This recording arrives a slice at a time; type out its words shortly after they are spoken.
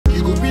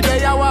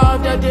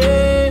of the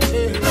day.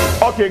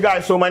 Okay,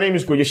 guys, so my name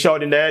is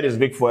Sheldon. The head is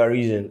big for a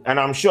reason. And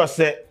I'm sure,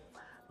 say,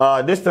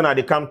 this thing that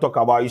they come talk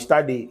about, you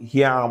start to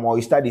hear him or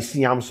you start to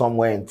see him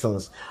somewhere in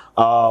things.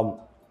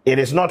 It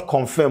is not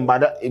confirmed,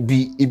 but it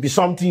be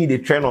something they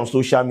trend on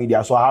social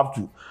media. So I have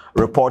to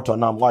report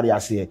on them what they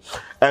are saying.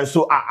 And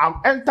so I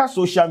enter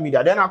social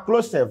media, then I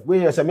close it.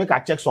 Where I say make I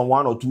check some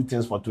 1 or 2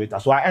 things for Twitter.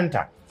 So I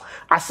enter.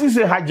 I see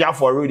say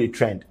Hajia4Real the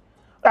trend.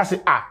 I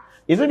say,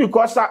 is it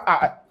because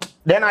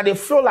then I they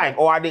feel like,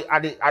 or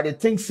I they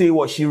think say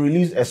what she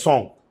released a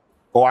song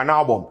or an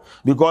album,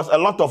 because a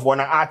lot of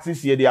when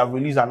artists here they have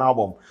released an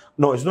album.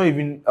 No, it's not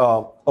even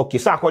okay.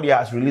 Sarkodie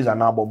has released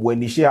an album. When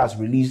Nisha has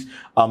released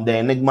the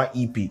Enigma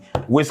EP.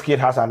 Wizkid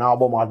has an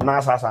album out.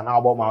 Nas has an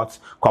album out.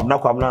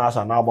 Kwabna has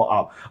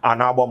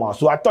an album out.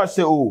 So I thought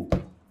say, oh,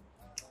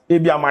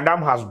 maybe a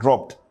madam has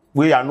dropped.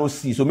 We are no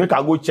see. So make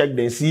I go check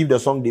then see if the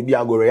song they be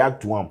I go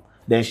react to them.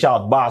 Then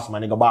shout bass, my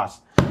nigga bass.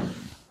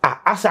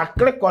 As I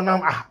click on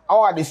them,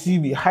 how are the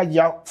CB?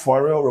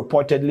 Hajia4Real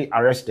reportedly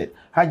arrested.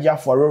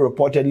 Hajia4Real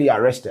reportedly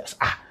arrested.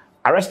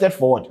 Arrested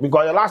for what?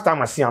 Because the last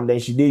time I see him, then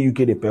she did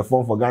UK, they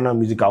perform for Ghana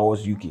Music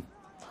Awards UK.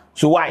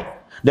 So why?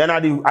 Then I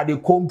they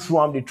comb through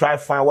them, they try to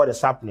find what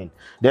is happening.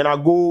 Then I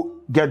go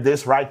get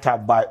this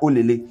write-up by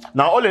Olele.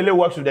 Now Olele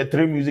works with the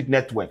 3 music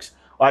networks.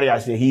 What I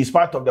say? He is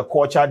part of the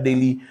Culture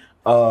Daily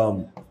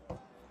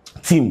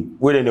team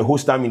where they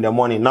host them in the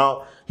morning.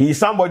 Now he is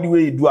somebody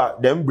where you do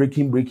them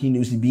breaking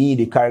news, he be in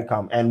the carry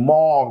cam, and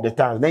more of the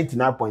times,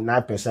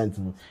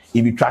 99.9%,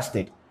 he be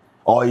trusted,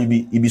 or he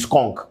be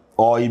skunk,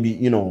 or he be,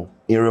 you know,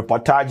 in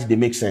reportage they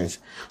make sense.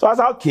 So I was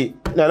like, okay,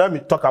 now let me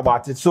talk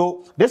about it.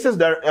 So this is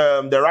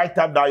the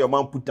write-up that your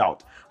man put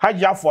out.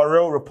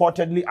 Hajia4Real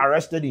reportedly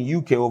arrested in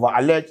UK over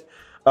alleged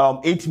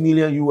 $8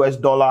 million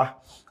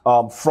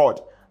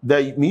fraud.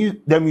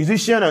 The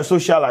musician and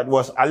socialite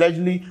was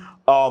allegedly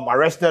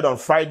arrested on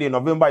Friday,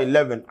 November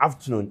 11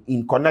 afternoon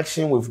in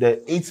connection with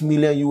the $8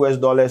 million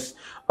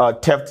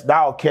theft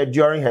that occurred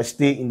during her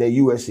stay in the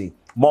USA.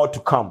 More to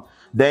come.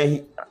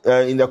 Then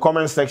in the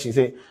comment section,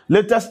 say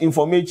latest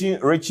information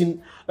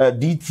reaching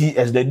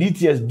DTS, the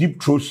DTS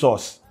deep throat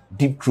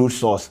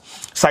source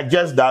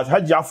suggests that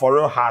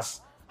Hajia4Real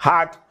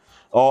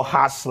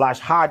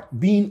had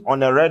been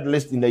on a red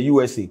list in the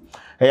USA.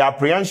 Her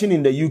apprehension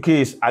in the UK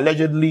is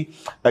allegedly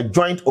a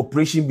joint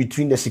operation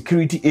between the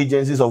security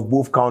agencies of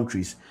both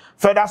countries.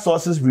 Further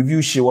sources reveal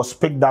she was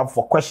picked up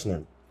for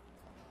questioning.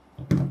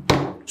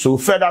 So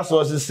further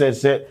sources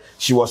said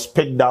she was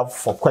picked up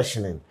for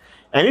questioning.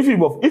 And if it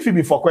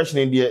be for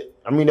questioning,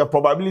 I mean the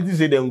probability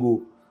say then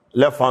go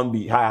left hand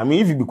be high. I mean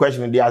if you be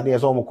questioning, I think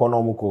it's almost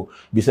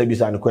be said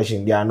the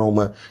question they are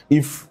normal.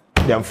 If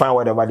them find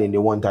whatever they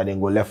want and then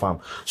go left arm.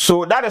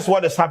 So that is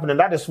what is happening.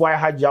 That is why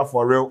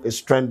Hajia4Real is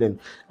trending.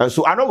 And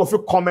so I'm not going to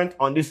comment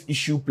on this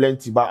issue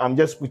plenty, but I'm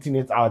just putting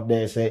it out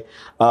there and say,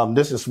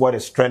 this is what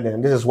is trending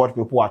and this is what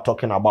people are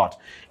talking about.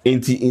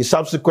 In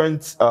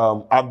subsequent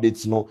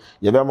updates, you know,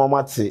 you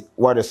better say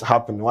what is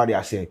happening, what they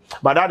are saying.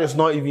 But that is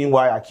not even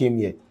why I came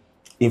here.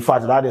 In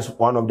fact, that is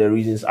one of the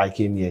reasons I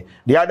came here.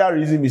 The other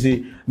reason is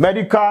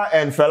Medical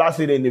and Fela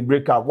say in the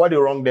breakup. What they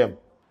wrong them?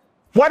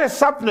 What is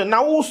happening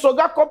now? Also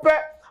got copy.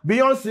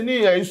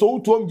 Beyonce, so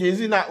to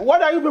Jay-Z now.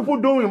 What are you people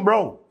doing,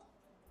 bro?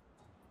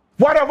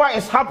 Whatever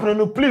is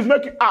happening, please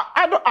make it.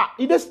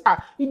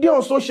 It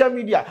on social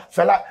media.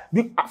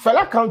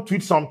 Fella can't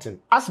tweet something.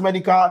 Ask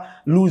Medical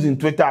losing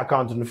Twitter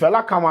account. And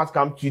Fella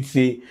come tweet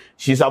say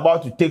she's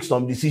about to take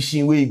some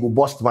decision where you go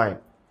bust mine.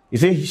 He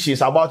say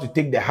she's about to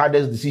take the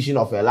hardest decision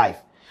of her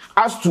life.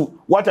 As to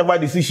whatever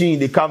decision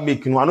they can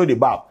make, you know, I know the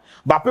bad.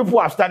 But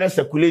people have started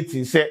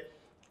speculating. Say,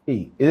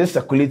 hey, is it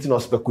speculating or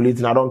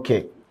speculating? I don't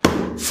care.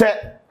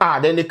 Say,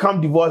 then they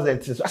come divorce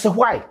and things. I said,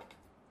 why?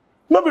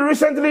 Maybe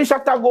recently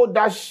Shatta go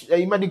dash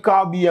a Medical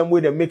BM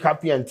with a make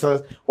happy and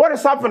things. What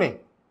is happening?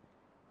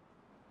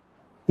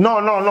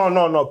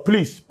 No.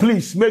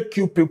 Please, make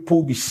you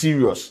people be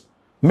serious.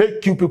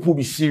 Make you people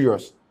be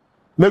serious.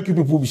 Please,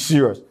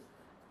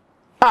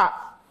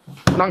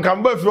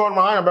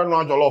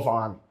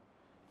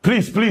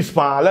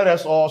 let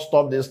us all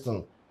stop this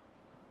thing.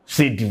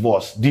 Say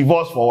divorce.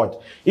 Divorce for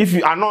what? If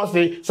you are not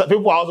saying, some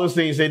people are also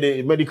saying, say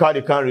the Medical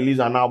they can't release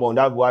an album.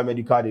 That's why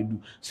Medical they do.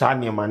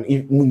 Sanya man,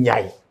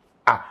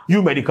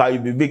 you Medical, you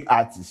be big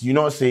artist. You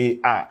know say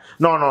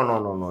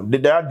no.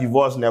 That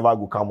divorce never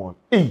go come on.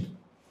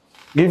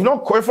 If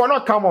not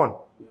come on.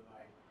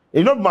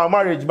 It's not my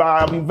marriage, but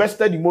I've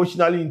invested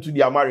emotionally into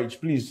their marriage.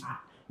 Please.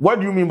 What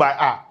do you mean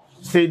by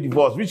say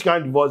divorce? Which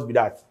kind of divorce be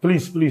that?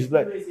 Please.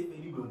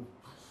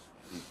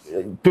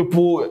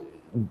 People.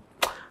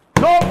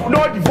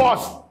 No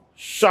divorce.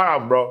 Shut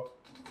up, bro.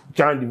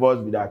 Can't divorce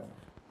be that.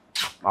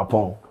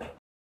 Upon.